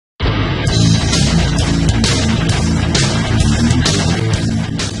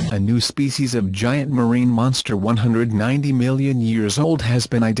new species of giant marine monster 190 million years old has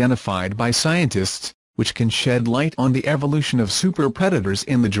been identified by scientists, which can shed light on the evolution of super predators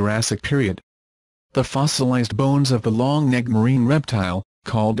in the Jurassic period. The fossilized bones of the long-necked marine reptile,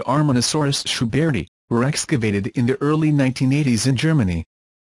 called Arminisaurus schuberti, were excavated in the early 1980s in Germany.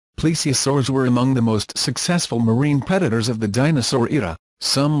 Plesiossauros were among the most successful marine predators of the dinosaur era.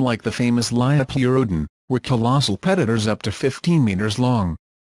 Some, like the famous Liopleurodon, were colossal predators up to 15 meters long.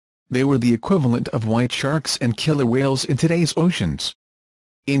 They were the equivalent of white sharks and killer whales in today's oceans.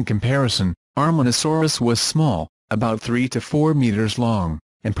 In comparison, Arminisaurus was small, about 3 to 4 meters long,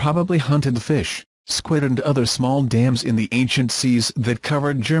 and probably hunted fish, squid and other small dams in the ancient seas that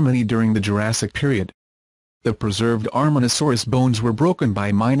covered Germany during the Jurassic period. The preserved Arminisaurus bones were broken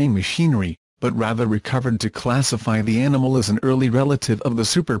by mining machinery, but rather recovered to classify the animal as an early relative of the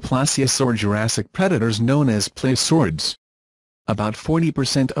super-plesiosaur Jurassic predators known as plesiosaurs. About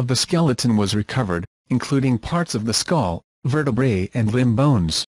 40% of the skeleton was recovered, including parts of the skull, vertebrae and limb bones.